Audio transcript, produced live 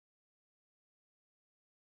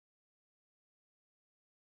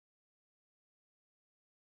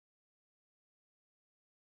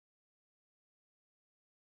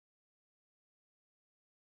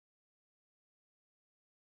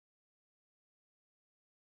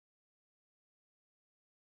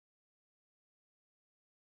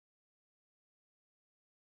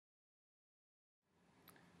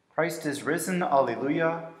Christ is risen,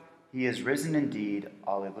 alleluia. He is risen indeed,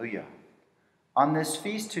 alleluia. On this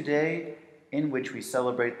feast today, in which we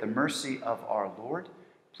celebrate the mercy of our Lord,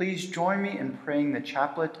 please join me in praying the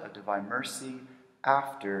chaplet of divine mercy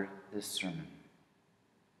after this sermon.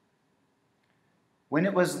 When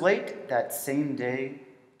it was late that same day,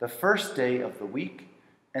 the first day of the week,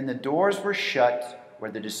 and the doors were shut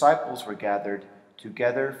where the disciples were gathered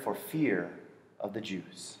together for fear of the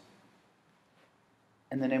Jews.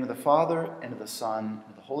 In the name of the Father, and of the Son, and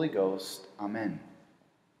of the Holy Ghost, Amen.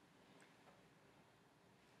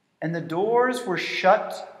 And the doors were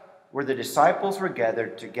shut where the disciples were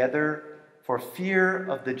gathered together for fear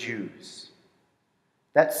of the Jews.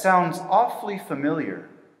 That sounds awfully familiar.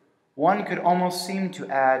 One could almost seem to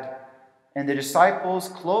add, and the disciples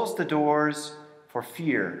closed the doors for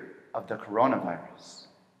fear of the coronavirus.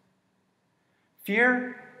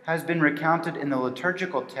 Fear has been recounted in the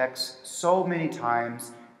liturgical text so many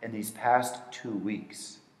times in these past 2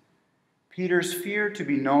 weeks. Peter's fear to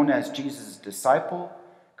be known as Jesus' disciple,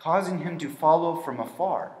 causing him to follow from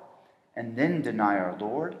afar and then deny our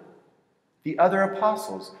Lord. The other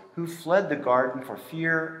apostles who fled the garden for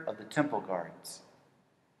fear of the temple guards.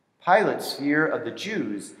 Pilate's fear of the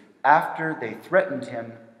Jews after they threatened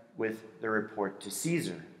him with the report to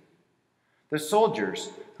Caesar. The soldiers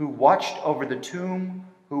who watched over the tomb,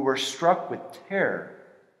 who were struck with terror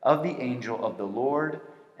of the angel of the Lord,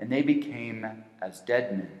 and they became as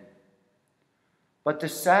dead men. But the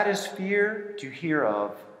saddest fear to hear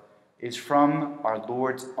of is from our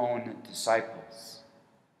Lord's own disciples.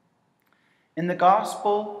 In the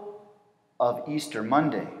Gospel of Easter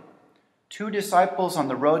Monday, 2 disciples on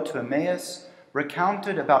the road to Emmaus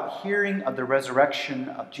recounted about hearing of the resurrection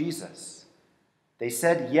of Jesus. They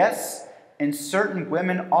said, "Yes, and certain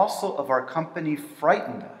women also of our company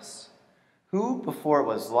frightened us, who, before it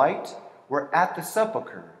was light, were at the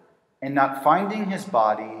sepulchre, and not finding his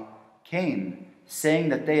body, came, saying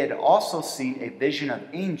that they had also seen a vision of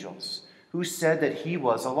angels, who said that he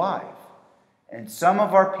was alive. And some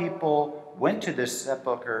of our people went to this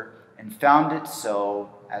sepulchre and found it so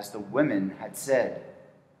as the women had said."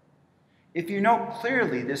 If you note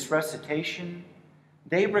clearly this recitation,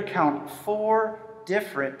 they recount 4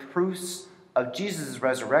 different proofs of Jesus'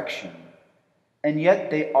 resurrection, and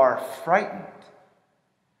yet they are frightened.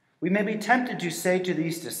 We may be tempted to say to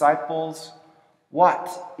these disciples,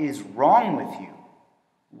 "What is wrong with you?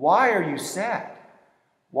 Why are you sad?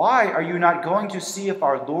 Why are you not going to see if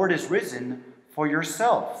our Lord is risen for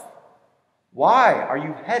yourself? Why are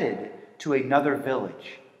you headed to another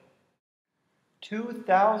village?"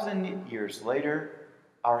 2,000 years later,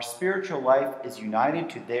 our spiritual life is united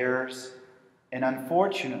to theirs, and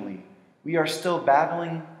unfortunately, we are still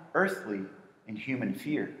battling earthly and human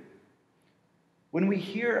fear. When we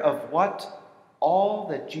hear of what all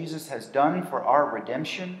that Jesus has done for our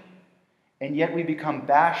redemption, and yet we become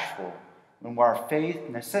bashful when our faith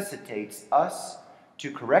necessitates us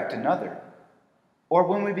to correct another, or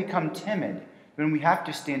when we become timid when we have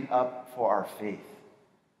to stand up for our faith.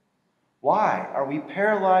 Why are we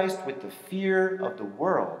paralyzed with the fear of the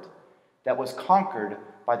world that was conquered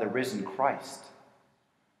by the risen Christ?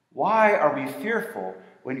 Why are we fearful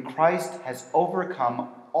when Christ has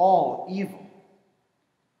overcome all evil?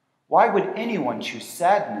 Why would anyone choose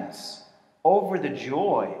sadness over the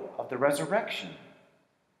joy of the resurrection?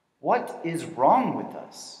 What is wrong with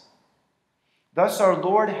us? Thus our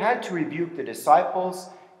Lord had to rebuke the disciples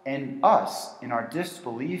and us in our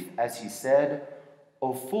disbelief as he said,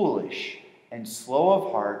 "O foolish and slow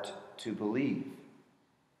of heart to believe."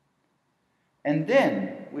 And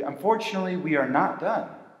then, unfortunately, we are not done.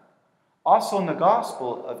 Also in the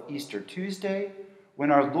Gospel of Easter Tuesday,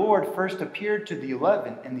 when our Lord first appeared to the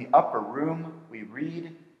 11 in the upper room, we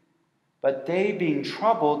read, "But they, being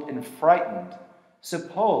troubled and frightened,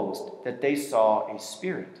 supposed that they saw a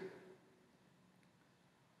spirit."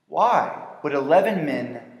 Why would 11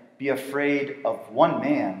 men be afraid of one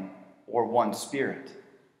man or one spirit?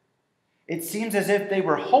 It seems as if they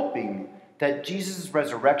were hoping that Jesus'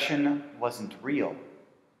 resurrection wasn't real.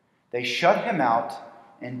 They shut him out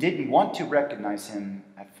and didn't want to recognize him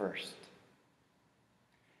at first.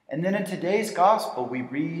 And then in today's gospel we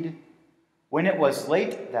read, "When it was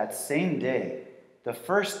late that same day, the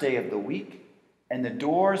first day of the week, and the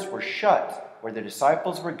doors were shut where the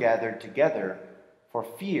disciples were gathered together for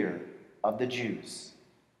fear of the Jews."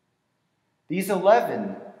 These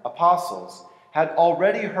 11 apostles had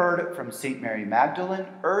already heard from St. Mary Magdalene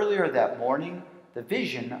earlier that morning the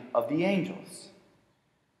vision of the angels.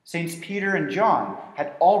 Saints Peter and John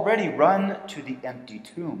had already run to the empty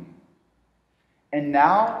tomb. And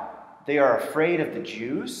now they are afraid of the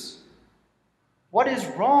Jews? What is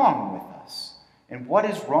wrong with us? And what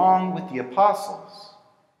is wrong with the apostles?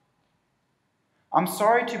 I'm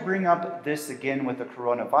sorry to bring up this again with the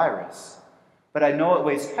coronavirus, but I know it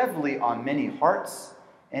weighs heavily on many hearts,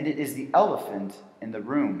 and it is the elephant in the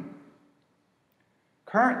room.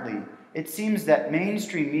 Currently, it seems that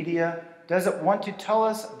mainstream media doesn't want to tell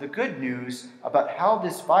us the good news about how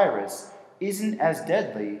this virus isn't as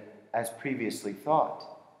deadly as previously thought.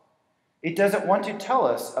 It doesn't want to tell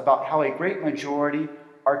us about how a great majority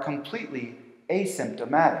are completely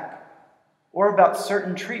asymptomatic, or about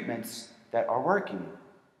certain treatments that are working.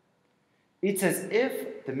 It's as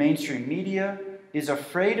if the mainstream media is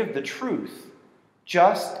afraid of the truth,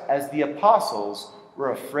 just as the apostles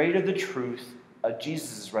were afraid of the truth of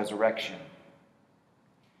Jesus' resurrection.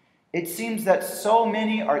 It seems that so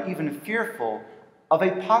many are even fearful of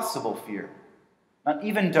a possible fear, not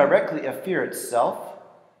even directly a fear itself,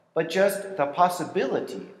 but just the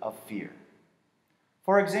possibility of fear.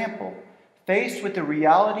 For example, faced with the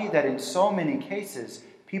reality that in so many cases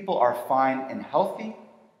people are fine and healthy,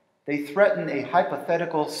 they threaten a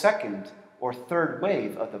hypothetical second or third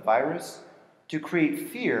wave of the virus to create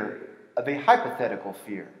fear of a hypothetical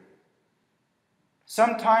fear.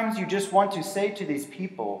 Sometimes you just want to say to these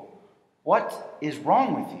people, what is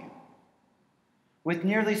wrong with you? With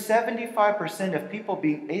nearly 75% of people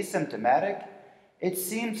being asymptomatic, it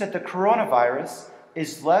seems that the coronavirus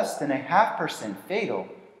is less than 0.5% fatal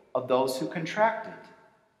of those who contract it.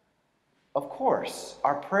 Of course,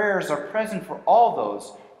 our prayers are present for all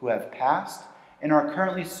those who have passed and are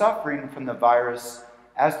currently suffering from the virus,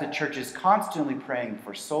 as the church is constantly praying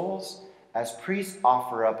for souls, as priests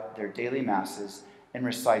offer up their daily masses and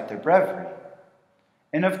recite their breviary.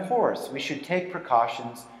 And of course, we should take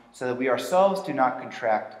precautions so that we ourselves do not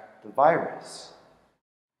contract the virus.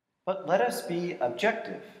 But let us be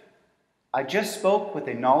objective. I just spoke with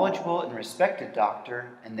a knowledgeable and respected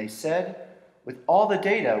doctor, and they said, with all the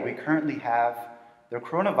data we currently have, the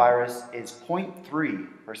coronavirus is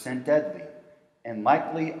 0.3% deadly, and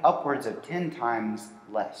likely upwards of 10 times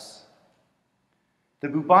less. The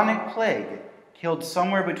bubonic plague killed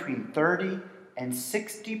somewhere between 30 and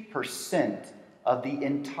 60% of the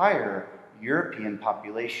entire European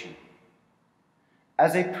population.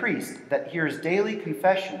 As a priest that hears daily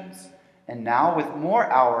confessions, and now with more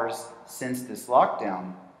hours since this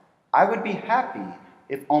lockdown, I would be happy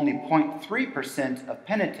if only 0.3% of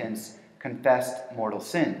penitents confessed mortal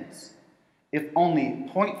sins, if only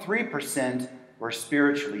 0.3% were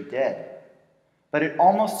spiritually dead. But it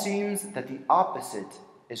almost seems that the opposite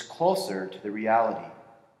is closer to the reality.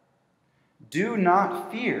 Do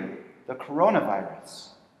not fear the coronavirus.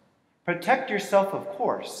 Protect yourself, of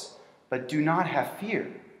course, but do not have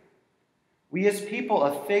fear. We as people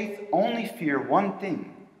of faith only fear one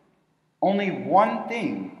thing. Only one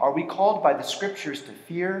thing are we called by the scriptures to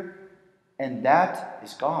fear, and that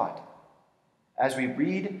is God. As we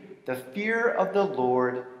read, the fear of the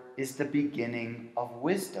Lord is the beginning of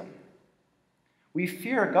wisdom. We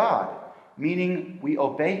fear God, meaning we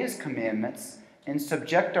obey his commandments and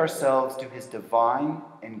subject ourselves to his divine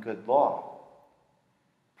and good law.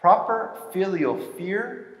 Proper filial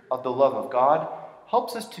fear of the love of God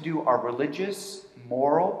helps us to do our religious,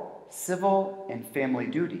 moral, civil, and family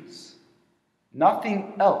duties.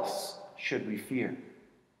 Nothing else should we fear.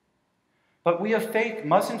 But we of faith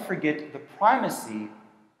mustn't forget the primacy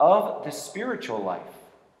of the spiritual life.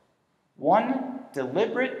 One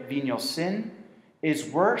deliberate venial sin is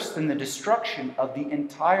worse than the destruction of the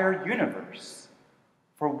entire universe.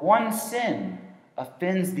 For one sin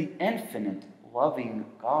offends the infinite, loving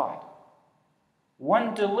God.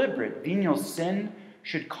 One deliberate venial sin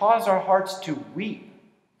should cause our hearts to weep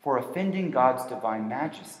for offending God's divine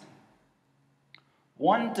majesty.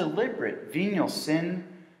 One deliberate venial sin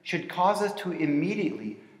should cause us to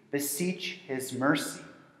immediately beseech his mercy.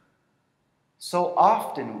 So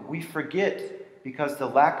often we forget, because of the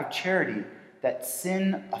lack of charity, that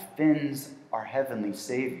sin offends our heavenly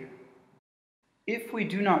Savior. If we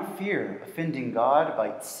do not fear offending God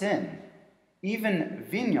by sin, even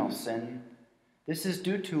venial sin, this is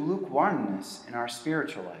due to lukewarmness in our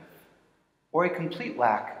spiritual life, or a complete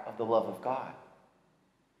lack of the love of God.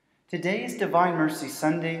 Today is Divine Mercy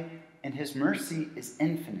Sunday, and his mercy is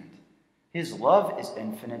infinite. His love is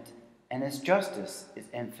infinite, and his justice is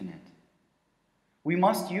infinite. We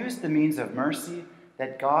must use the means of mercy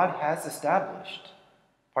that God has established,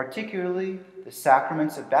 particularly the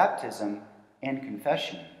sacraments of baptism and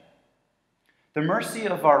confession. The mercy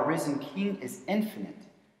of our risen King is infinite.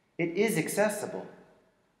 It is accessible.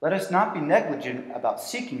 Let us not be negligent about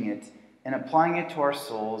seeking it and applying it to our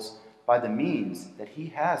souls by the means that he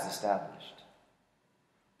has established.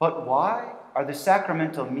 But why are the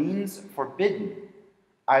sacramental means forbidden,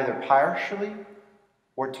 either partially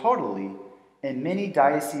or totally, in many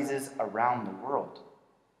dioceses around the world?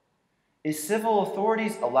 If civil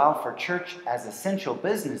authorities allow for church as essential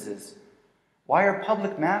businesses, why are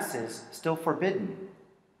public masses still forbidden?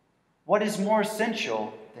 What is more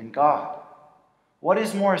essential than God? What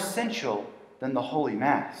is more essential than the Holy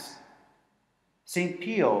Mass? St.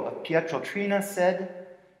 Pio of Pietrelcina said,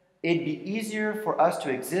 "It'd be easier for us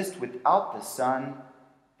to exist without the sun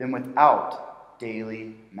than without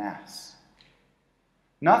daily Mass."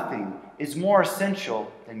 Nothing is more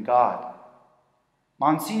essential than God.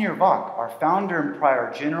 Monsignor Bach, our founder and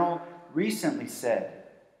prior general, recently said,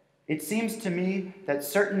 "It seems to me that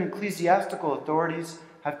certain ecclesiastical authorities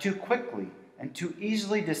have too quickly and too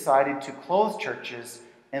easily decided to close churches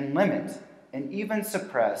and limit and even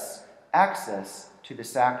suppress access to the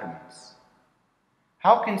sacraments.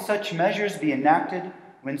 How can such measures be enacted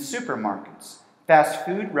when supermarkets, fast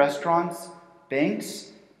food restaurants,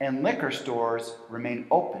 banks, and liquor stores remain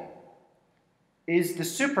open? Is the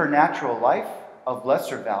supernatural life of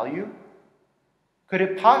lesser value? Could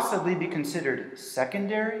it possibly be considered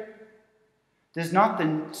secondary? Does not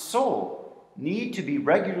the soul need to be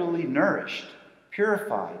regularly nourished,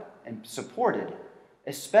 purified, and supported,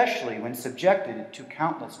 especially when subjected to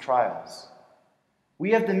countless trials?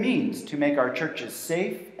 We have the means to make our churches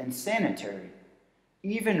safe and sanitary,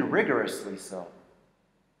 even rigorously so."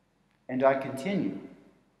 And I continue,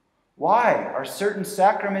 why are certain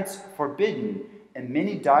sacraments forbidden in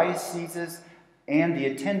many dioceses and the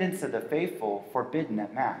attendance of the faithful forbidden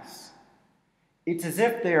at Mass? It's as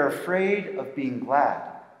if they are afraid of being glad.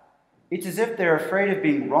 It's as if they're afraid of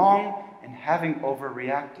being wrong and having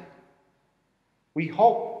overreacted. We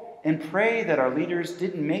hope and pray that our leaders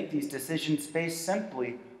didn't make these decisions based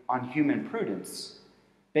simply on human prudence,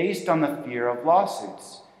 based on the fear of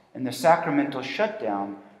lawsuits, and the sacramental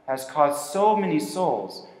shutdown has caused so many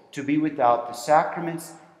souls to be without the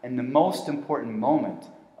sacraments in the most important moment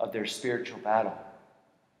of their spiritual battle.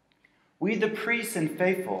 We, the priests and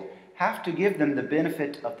faithful, have to give them the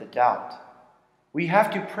benefit of the doubt. We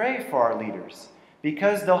have to pray for our leaders,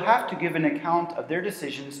 because they'll have to give an account of their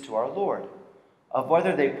decisions to our Lord, of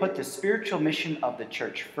whether they put the spiritual mission of the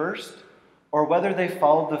church first, or whether they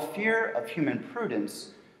follow the fear of human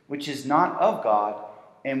prudence, which is not of God,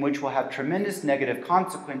 and which will have tremendous negative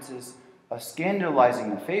consequences of scandalizing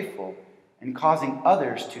the faithful and causing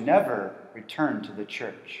others to never return to the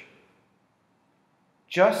church.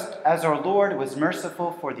 Just as our Lord was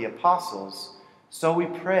merciful for the apostles, so we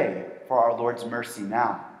pray for our Lord's mercy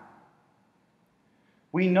now.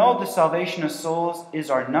 We know the salvation of souls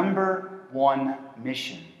is our number one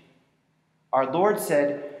mission. Our Lord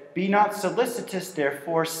said, "Be not solicitous,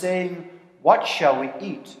 therefore, saying, 'What shall we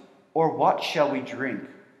eat?' or 'What shall we drink?'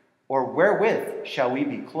 or 'Wherewith shall we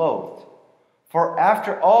be clothed?' For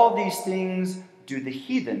after all these things do the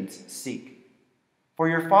heathens seek. For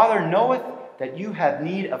your Father knoweth that you have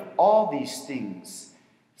need of all these things.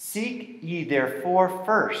 Seek ye therefore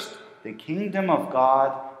first the kingdom of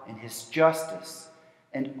God and his justice,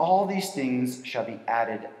 and all these things shall be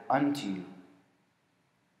added unto you."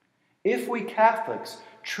 If we Catholics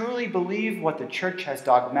truly believe what the Church has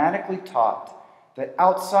dogmatically taught, that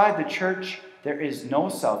outside the Church there is no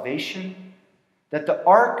salvation, that the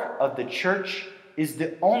ark of the Church is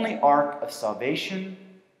the only ark of salvation,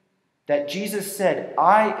 that Jesus said,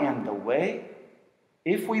 "I am the way,"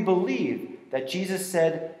 if we believe that Jesus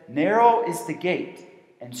said, "Narrow is the gate,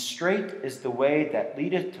 and strait is the way that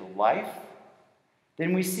leadeth to life,"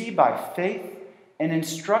 then we see by faith and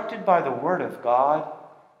instructed by the Word of God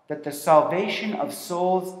that the salvation of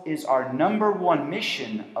souls is our number one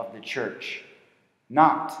mission of the Church,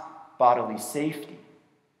 not bodily safety.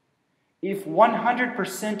 If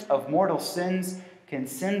 100% of mortal sins can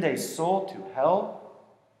send a soul to hell,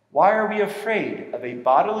 why are we afraid of a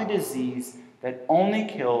bodily disease that only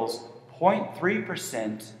kills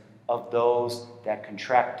 0.3% of those that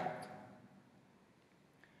contract it?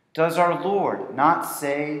 Does our Lord not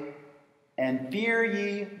say, "And fear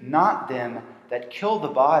ye not them that kill the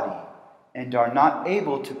body, and are not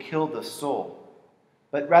able to kill the soul,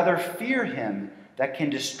 but rather fear him that can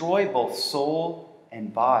destroy both soul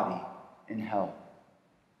and body in hell"?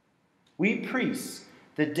 We priests,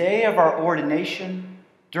 the day of our ordination,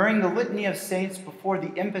 during the litany of saints before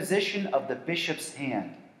the imposition of the bishop's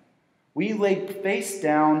hand, we laid face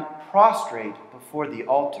down prostrate before the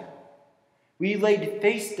altar. We laid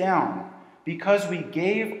face down because we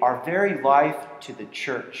gave our very life to the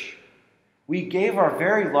Church. We gave our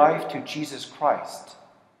very life to Jesus Christ.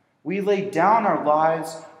 We laid down our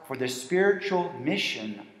lives for the spiritual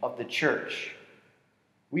mission of the Church.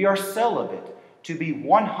 We are celibate to be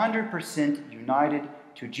 100% united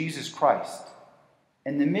to Jesus Christ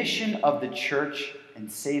and the mission of the church in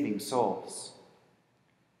saving souls.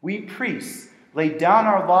 We priests lay down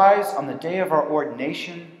our lives on the day of our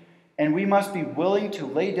ordination, and we must be willing to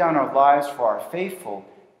lay down our lives for our faithful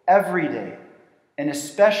every day, and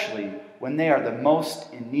especially when they are the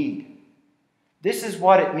most in need. This is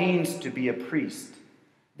what it means to be a priest.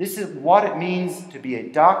 This is what it means to be a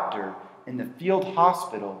doctor in the field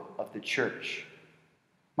hospital of the church.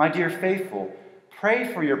 My dear faithful,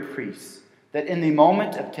 pray for your priests that in the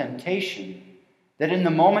moment of temptation, that in the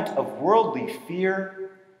moment of worldly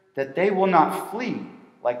fear, that they will not flee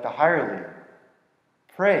like the hireling.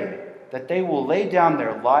 Pray that they will lay down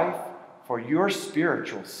their life for your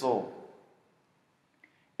spiritual soul.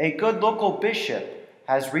 A good local bishop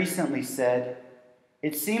has recently said,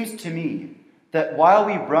 "It seems to me that while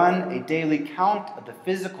we run a daily count of the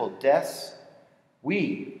physical deaths,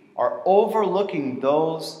 we are overlooking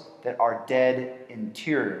those that are dead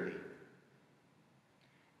interiorly."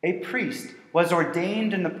 A priest was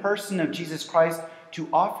ordained in the person of Jesus Christ to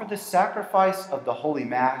offer the sacrifice of the Holy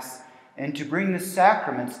Mass and to bring the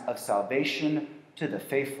sacraments of salvation to the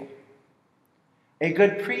faithful. A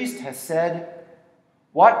good priest has said,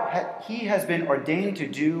 "What he has been ordained to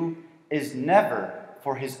do is never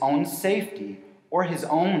for his own safety or his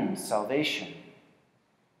own salvation."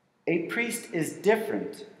 A priest is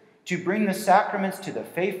different to bring the sacraments to the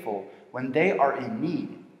faithful when they are in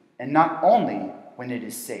need, and not only when it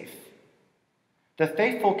is safe. The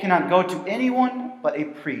faithful cannot go to anyone but a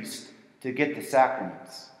priest to get the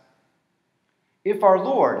sacraments. If our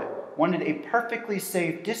Lord wanted a perfectly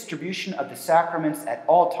safe distribution of the sacraments at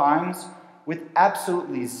all times, with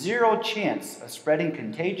absolutely zero chance of spreading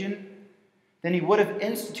contagion, then he would have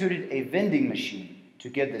instituted a vending machine to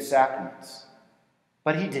give the sacraments.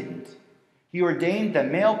 But he didn't. He ordained the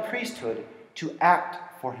male priesthood to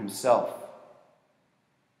act for himself.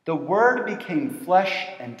 The Word became flesh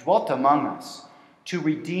and dwelt among us to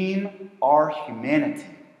redeem our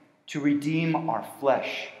humanity, to redeem our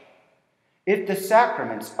flesh. If the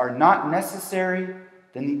sacraments are not necessary,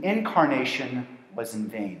 then the incarnation was in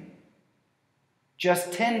vain.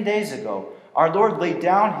 Just 10 days ago, our Lord laid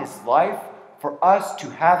down his life for us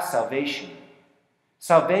to have salvation.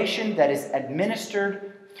 Salvation that is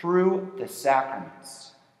administered through the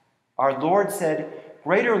sacraments. Our Lord said,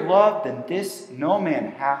 "Greater love than this no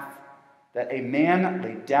man hath, that a man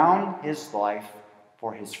lay down his life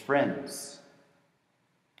for his friends."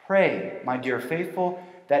 Pray, my dear faithful,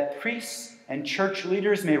 that priests and church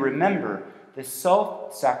leaders may remember the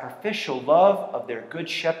self-sacrificial love of their good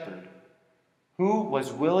shepherd, who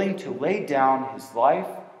was willing to lay down his life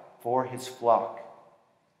for his flock.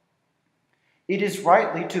 It is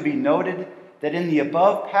rightly to be noted that in the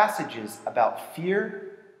above passages about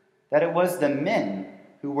fear, that it was the men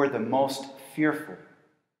who were the most fearful.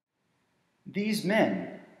 These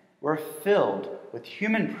men were filled with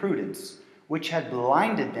human prudence, which had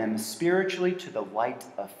blinded them spiritually to the light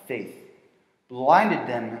of faith, blinded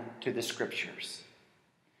them to the Scriptures.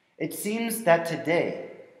 It seems that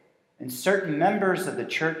today, in certain members of the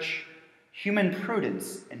church, human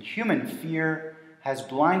prudence and human fear has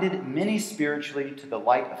blinded many spiritually to the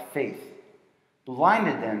light of faith,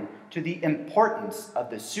 blinded them to the importance of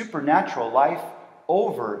the supernatural life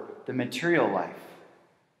over the material life,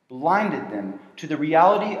 blinded them to the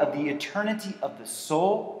reality of the eternity of the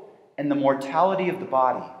soul and the mortality of the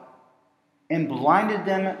body, and blinded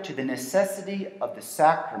them to the necessity of the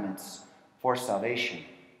sacraments for salvation.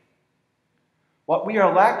 What we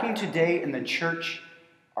are lacking today in the church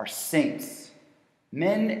are saints,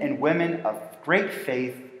 men and women of great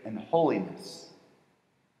faith and holiness.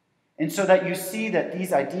 And so that you see that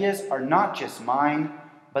these ideas are not just mine,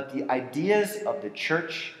 but the ideas of the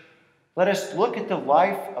church, let us look at the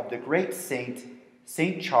life of the great saint,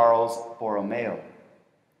 St. Charles Borromeo.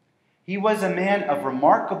 He was a man of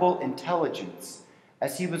remarkable intelligence,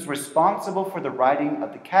 as he was responsible for the writing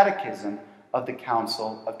of the Catechism of the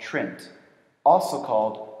Council of Trent, also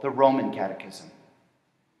called the Roman Catechism.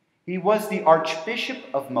 He was the Archbishop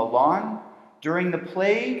of Milan during the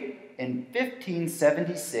plague in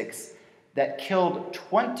 1576 that killed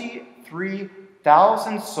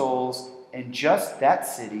 23,000 souls in just that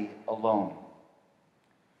city alone.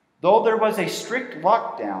 Though there was a strict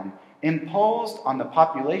lockdown imposed on the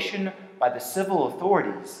population by the civil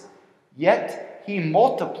authorities, yet he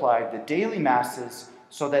multiplied the daily masses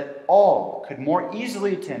so that all could more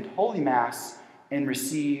easily attend Holy Mass and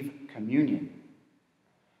receive communion.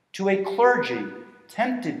 To a clergy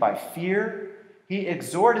tempted by fear, he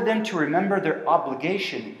exhorted them to remember their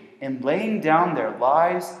obligation in laying down their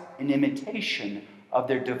lives in imitation of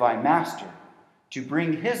their divine Master, to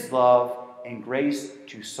bring his love and grace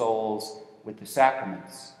to souls with the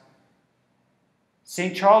sacraments.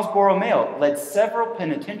 St. Charles Borromeo led several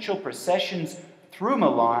penitential processions through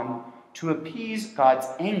Milan to appease God's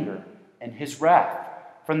anger and his wrath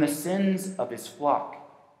from the sins of his flock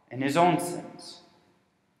and his own sins.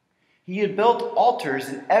 He had built altars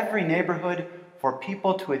in every neighborhood for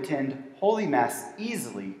people to attend Holy Mass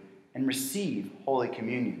easily and receive Holy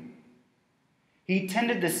Communion. He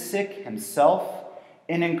tended the sick himself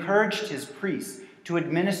and encouraged his priests to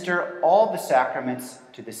administer all the sacraments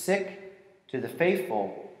to the sick, to the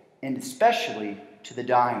faithful, and especially to the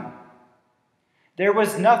dying. There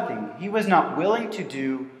was nothing he was not willing to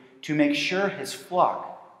do to make sure his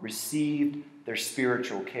flock received their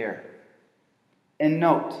spiritual care. And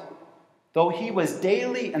note, though he was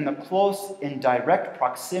daily in the close and direct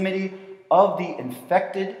proximity of the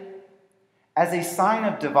infected, as a sign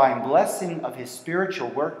of divine blessing of his spiritual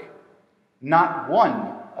work, not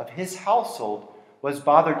one of his household was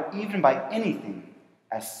bothered even by anything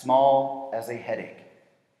as small as a headache.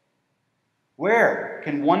 Where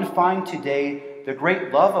can one find today the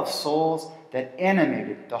great love of souls that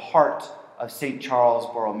animated the heart of St. Charles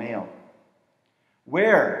Borromeo?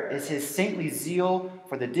 Where is his saintly zeal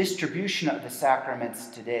for the distribution of the sacraments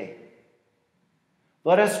today?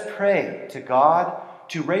 Let us pray to God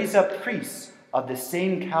to raise up priests of the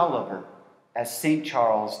same caliber as St.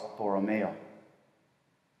 Charles Borromeo.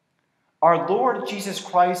 Our Lord Jesus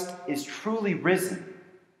Christ is truly risen.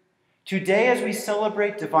 Today, as we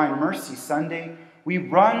celebrate Divine Mercy Sunday, we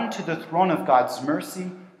run to the throne of God's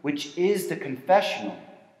mercy, which is the confessional,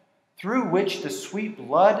 through which the sweet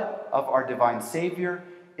blood of our divine Savior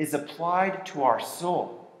is applied to our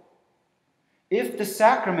soul. If the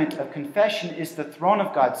sacrament of confession is the throne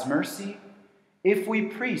of God's mercy, if we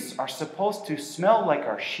priests are supposed to smell like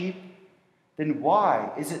our sheep, then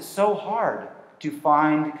why is it so hard to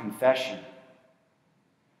find confession?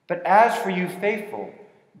 But as for you faithful,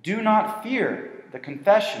 do not fear the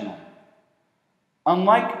confessional.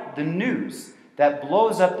 Unlike the news that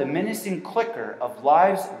blows up the menacing clicker of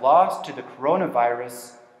lives lost to the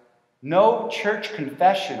coronavirus, no church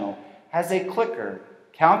confessional has a clicker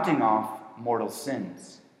counting off mortal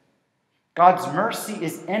sins. God's mercy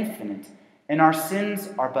is infinite, and our sins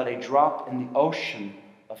are but a drop in the ocean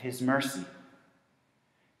of his mercy.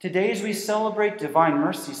 Today, as we celebrate Divine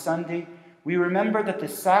Mercy Sunday, we remember that the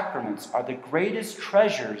sacraments are the greatest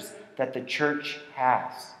treasures that the church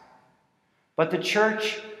has. But the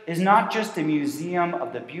church is not just a museum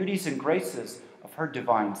of the beauties and graces of her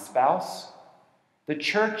divine spouse. The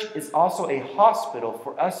church is also a hospital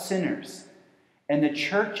for us sinners, and the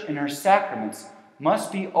church and her sacraments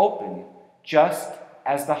must be open just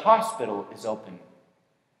as the hospital is open.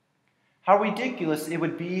 How ridiculous it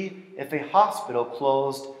would be if a hospital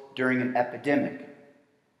closed during an epidemic.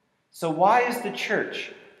 So why is the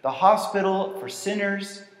church, the hospital for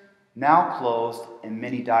sinners, now closed in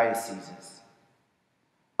many dioceses?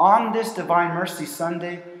 On this Divine Mercy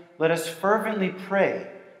Sunday, let us fervently pray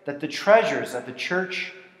that the treasures of the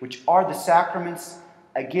church, which are the sacraments,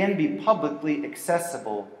 again be publicly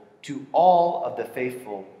accessible to all of the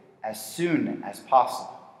faithful as soon as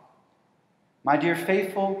possible. My dear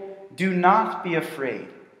faithful, do not be afraid.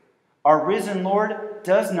 Our risen Lord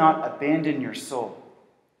does not abandon your soul.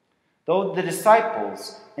 Though the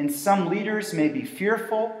disciples and some leaders may be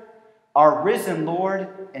fearful, our risen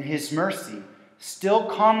Lord in his mercy still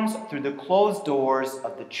comes through the closed doors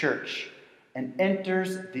of the church and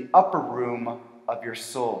enters the upper room of your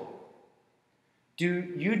soul.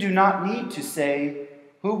 You do not need to say,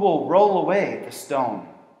 "Who will roll away the stone?"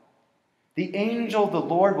 The angel of the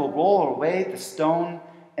Lord will roll away the stone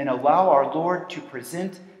and allow our Lord to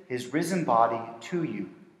present his risen body to you.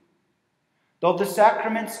 Though the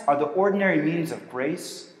sacraments are the ordinary means of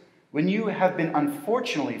grace, when you have been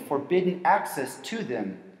unfortunately forbidden access to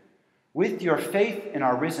them, with your faith in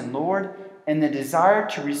our risen Lord and the desire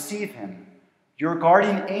to receive him, your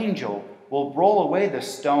guardian angel will roll away the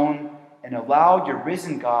stone and allow your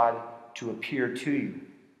risen God to appear to you.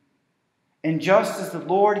 And just as the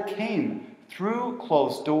Lord came through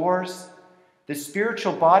closed doors, the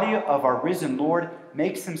spiritual body of our risen Lord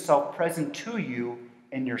makes himself present to you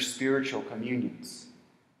in your spiritual communions.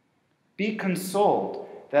 Be consoled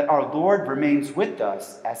that our Lord remains with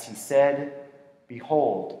us, as he said,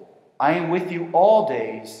 "Behold, I am with you all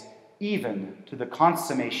days, even to the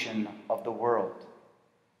consummation of the world."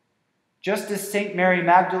 Just as St. Mary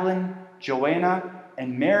Magdalene, Joanna,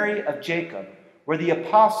 and Mary of Jacob were the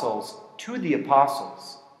apostles to the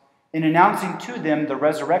apostles, in announcing to them the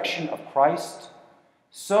resurrection of Christ,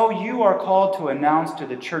 So you are called to announce to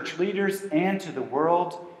the church leaders and to the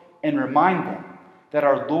world and remind them that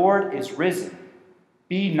our Lord is risen.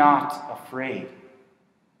 Be not afraid.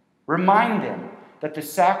 Remind them that the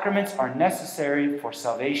sacraments are necessary for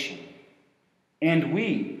salvation. And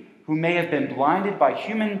we, who may have been blinded by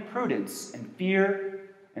human prudence and fear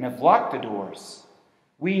and have locked the doors,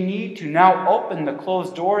 we need to now open the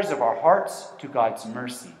closed doors of our hearts to God's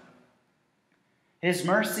mercy. His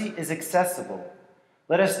mercy is accessible.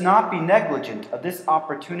 Let us not be negligent of this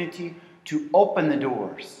opportunity to open the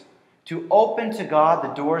doors, to open to God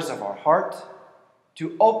the doors of our heart,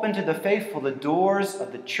 to open to the faithful the doors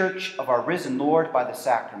of the church of our risen Lord by the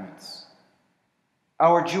sacraments.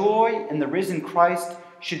 Our joy in the risen Christ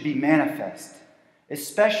should be manifest,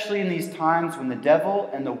 especially in these times when the devil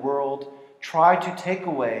and the world try to take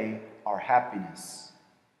away our happiness.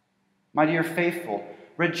 My dear faithful,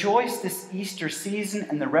 rejoice this Easter season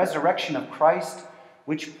in the resurrection of Christ,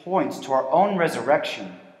 which points to our own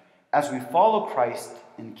resurrection as we follow Christ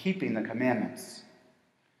in keeping the commandments.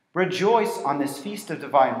 Rejoice on this Feast of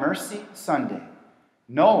Divine Mercy, Sunday,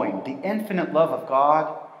 knowing the infinite love of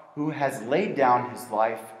God who has laid down his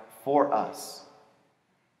life for us.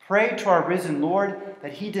 Pray to our risen Lord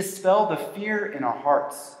that he dispel the fear in our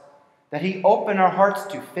hearts, that he open our hearts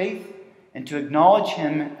to faith and to acknowledge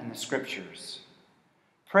him in the Scriptures.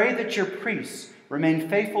 Pray that your priests remain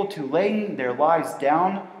faithful to laying their lives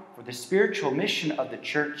down for the spiritual mission of the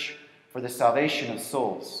Church for the salvation of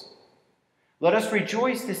souls. Let us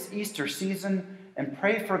rejoice this Easter season and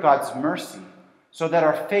pray for God's mercy so that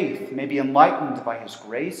our faith may be enlightened by his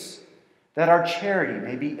grace, that our charity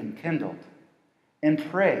may be enkindled,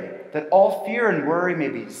 and pray that all fear and worry may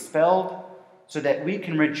be dispelled so that we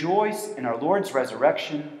can rejoice in our Lord's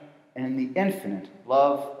resurrection and in the infinite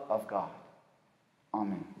love of God.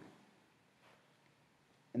 Amen.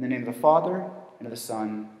 In the name of the Father, and of the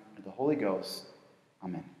Son, and of the Holy Ghost.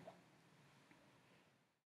 Amen.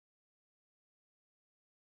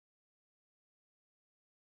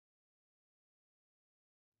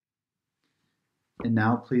 And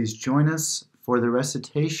now please join us for the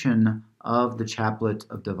recitation of the Chaplet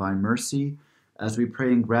of Divine Mercy as we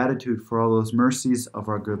pray in gratitude for all those mercies of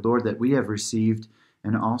our good Lord that we have received,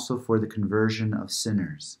 and also for the conversion of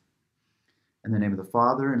sinners. In the name of the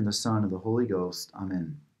Father, and of the Son, and of the Holy Ghost.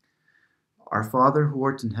 Amen. Our Father, who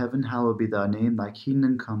art in heaven, hallowed be thy name. Thy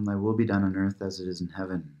kingdom come, thy will be done on earth as it is in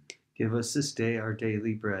heaven. Give us this day our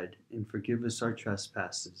daily bread, and forgive us our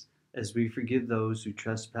trespasses, as we forgive those who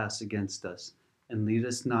trespass against us. And lead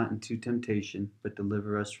us not into temptation, but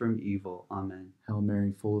deliver us from evil. Amen. Hail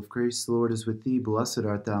Mary, full of grace, the Lord is with thee. Blessed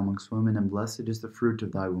art thou amongst women, and blessed is the fruit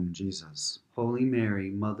of thy womb, Jesus. Holy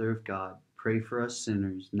Mary, Mother of God, pray for us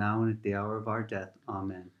sinners, now and at the hour of our death.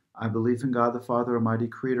 Amen. I believe in God the Father Almighty,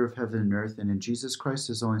 creator of heaven and earth, and in Jesus Christ,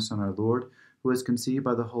 his only Son, our Lord, who was conceived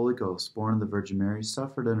by the Holy Ghost, born of the Virgin Mary,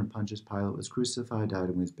 suffered under Pontius Pilate, was crucified, died,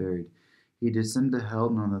 and was buried. He descended to hell,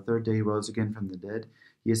 and on the third day he rose again from the dead.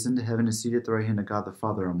 He ascended to heaven, and seated at the right hand of God the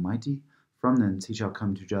Father Almighty. From thence he shall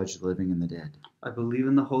come to judge the living and the dead. I believe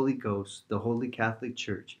in the Holy Ghost, the Holy Catholic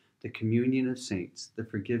Church, the communion of saints, the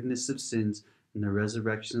forgiveness of sins, and the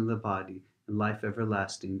resurrection of the body, and life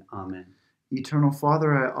everlasting. Amen. Eternal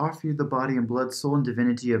Father, I offer you the body and blood, soul, and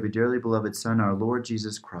divinity of your dearly beloved Son, our Lord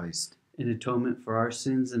Jesus Christ, in atonement for our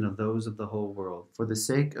sins and of those of the whole world. for the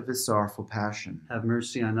sake of his sorrowful passion. Have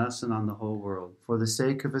mercy on us and on the whole world. For the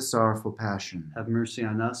sake of his sorrowful passion. Have mercy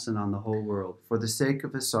on us and on the whole world. For the sake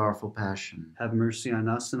of his sorrowful passion. Have mercy on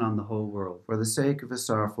us and on the whole world. For the sake of his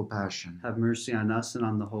sorrowful passion. Have mercy on us and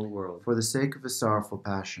on the whole world. For the sake of his sorrowful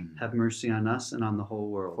passion. Have mercy on us and on the whole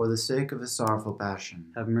world. For the sake of his sorrowful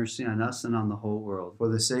passion. Have mercy on us and on the whole world. For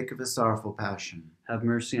the sake of his sorrowful passion. Have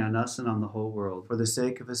mercy on us and on the whole world. For the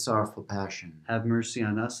sake of his sorrowful passion. Have mercy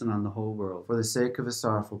on us and on the whole world. For the sake of his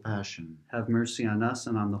sorrowful passion. Have mercy on us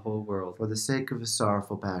and on the whole world. For the sake of his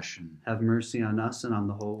sorrowful passion. Have mercy on us and on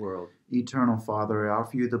the whole world. Eternal Father, I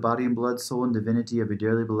offer you the body and blood, soul, and divinity of your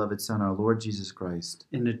dearly beloved Son, our Lord Jesus Christ,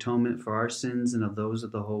 in atonement for our sins and of those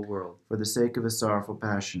of the whole world. for the sake of his sorrowful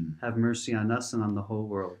passion. Have mercy on us and on the whole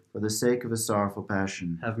world. For the sake of his sorrowful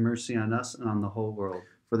passion. Have mercy on us and on the whole world.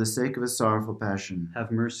 For the sake of his sorrowful passion.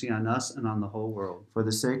 Have mercy on us and on the whole world. For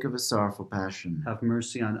the sake of his sorrowful passion. Have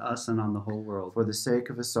mercy on us and on the whole world. For the sake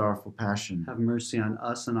of his sorrowful passion. Have mercy on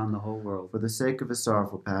us and on the whole world. For the sake of his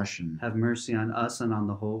sorrowful passion. Have mercy on us and on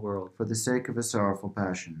the whole world. For the sake of his sorrowful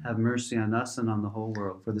passion. Have mercy on us and on the whole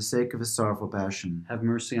world. For the sake of his sorrowful passion. Have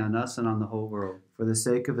mercy on us and on the whole world. For the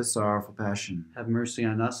sake of his sorrowful passion. Have mercy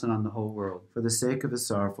on us and on the whole world. For the sake of his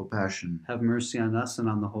sorrowful passion. Have mercy on us and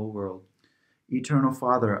on the whole world. Eternal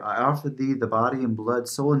Father, I offer thee the body and blood,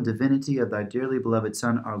 soul, and divinity of thy dearly beloved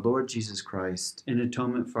Son, our Lord Jesus Christ, in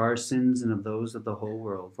atonement for our sins and of those of the whole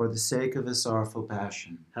world. for the sake of his sorrowful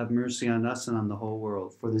passion. Have mercy on us and on the whole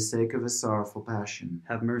world. For the sake of his sorrowful passion.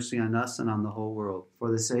 Have mercy on us and on the whole world.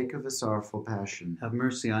 For the sake of his sorrowful passion. Have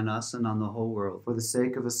mercy on us and on the whole world. For the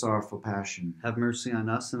sake of his sorrowful passion. Have mercy on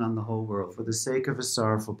us and on the whole world. For the sake of his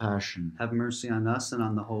sorrowful passion. Have mercy on us and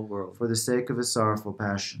on the whole world. For the sake of his sorrowful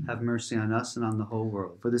passion. Have mercy on us and on the whole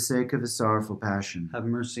world. For the sake of his sorrowful passion. Have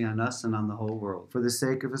mercy on us and on the whole world. For the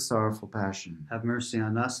sake of his sorrowful passion. Have mercy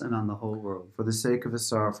on us and on the whole world. For the sake of his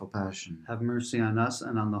sorrowful passion. Have mercy on us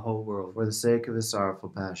and on the whole world. For the sake of his sorrowful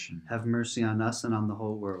passion. Have mercy on us and on the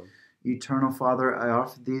whole world. Eternal Father, I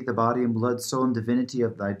offer thee the body and blood, soul, and divinity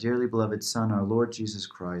of thy dearly beloved Son, our Lord Jesus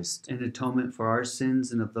Christ, in atonement for our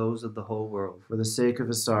sins and of those of the whole world. for the sake of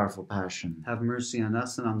his sorrowful passion. Have mercy on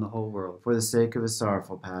us and on the whole world. For the sake of his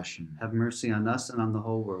sorrowful passion. Have mercy on us and on the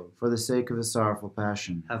whole world. For the sake of his sorrowful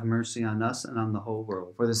passion. Have mercy on us and on the whole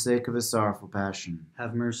world. For the sake of his sorrowful passion.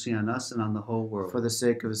 Have mercy on us and on the whole world. For the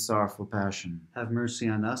sake of his sorrowful passion. Have mercy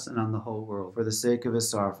on us and on the whole world. For the sake of his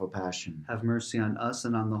sorrowful passion. Have mercy on us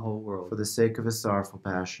and on the whole world. For the sake of his sorrowful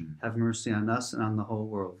passion. Have mercy on us and on the whole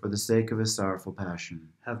world. For the sake of his sorrowful passion.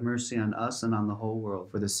 Have mercy on us and on the whole world.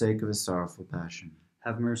 For the sake of his sorrowful passion.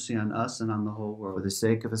 Have mercy on us and on the whole For world. the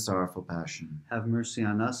sake of his sorrowful passion. Have mercy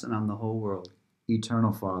on us and on the whole world.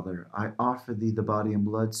 Eternal Father, I offer thee the body and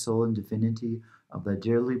blood, soul, and divinity of thy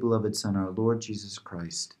dearly beloved Son, our Lord Jesus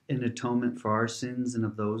Christ, in atonement for our sins and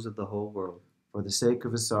of those of the whole world. for the sake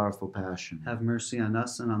of his sorrowful passion. Have mercy on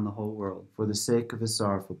us and on the whole world. For the sake of his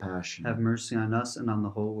sorrowful passion. Have mercy on us and on the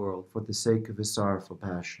whole world. For the sake of his sorrowful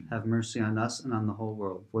passion. Have mercy on us and on the whole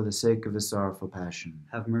world. For the sake of his sorrowful passion.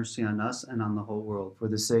 Have mercy on us and on the whole world. For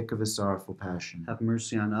the sake of his sorrowful passion. Have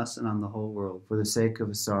mercy on us and on the whole world. For the sake of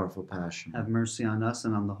his sorrowful passion. Have mercy on us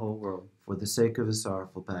and on the whole world. For the sake of his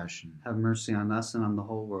sorrowful passion. Have mercy on us and on the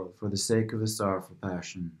whole world. For the sake of his sorrowful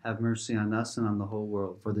passion. Have mercy on us and on the whole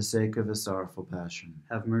world. For the sake of his sorrowful passion.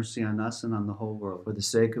 Have mercy on us and on the whole world. For the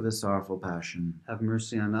sake of his sorrowful passion. Have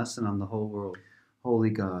mercy on us and on the whole world.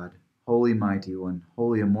 Holy God, Holy Mighty One,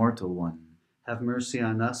 Holy Immortal One. Have mercy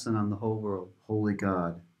on us and on the whole world. Holy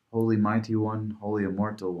God, Holy Mighty One, Holy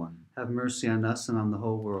Immortal One. Have mercy on us and on the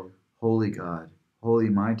whole world. Holy God, Holy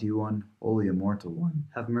Mighty One, Holy Immortal One.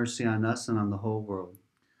 Have mercy on us and on the whole world.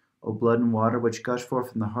 O blood and water which gush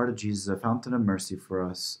forth from the heart of Jesus, a fountain of mercy for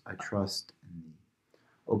us, I trust in thee.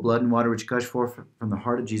 O blood and water which gush forth from the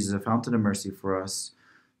heart of Jesus, a fountain of mercy for us,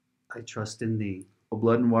 I trust in thee. O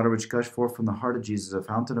blood and water which gush forth from the heart of Jesus, a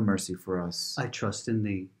fountain of mercy for us. I trust in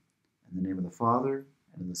thee. In the name of the Father,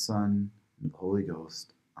 and of the Son, and of the Holy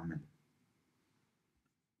Ghost. Amen.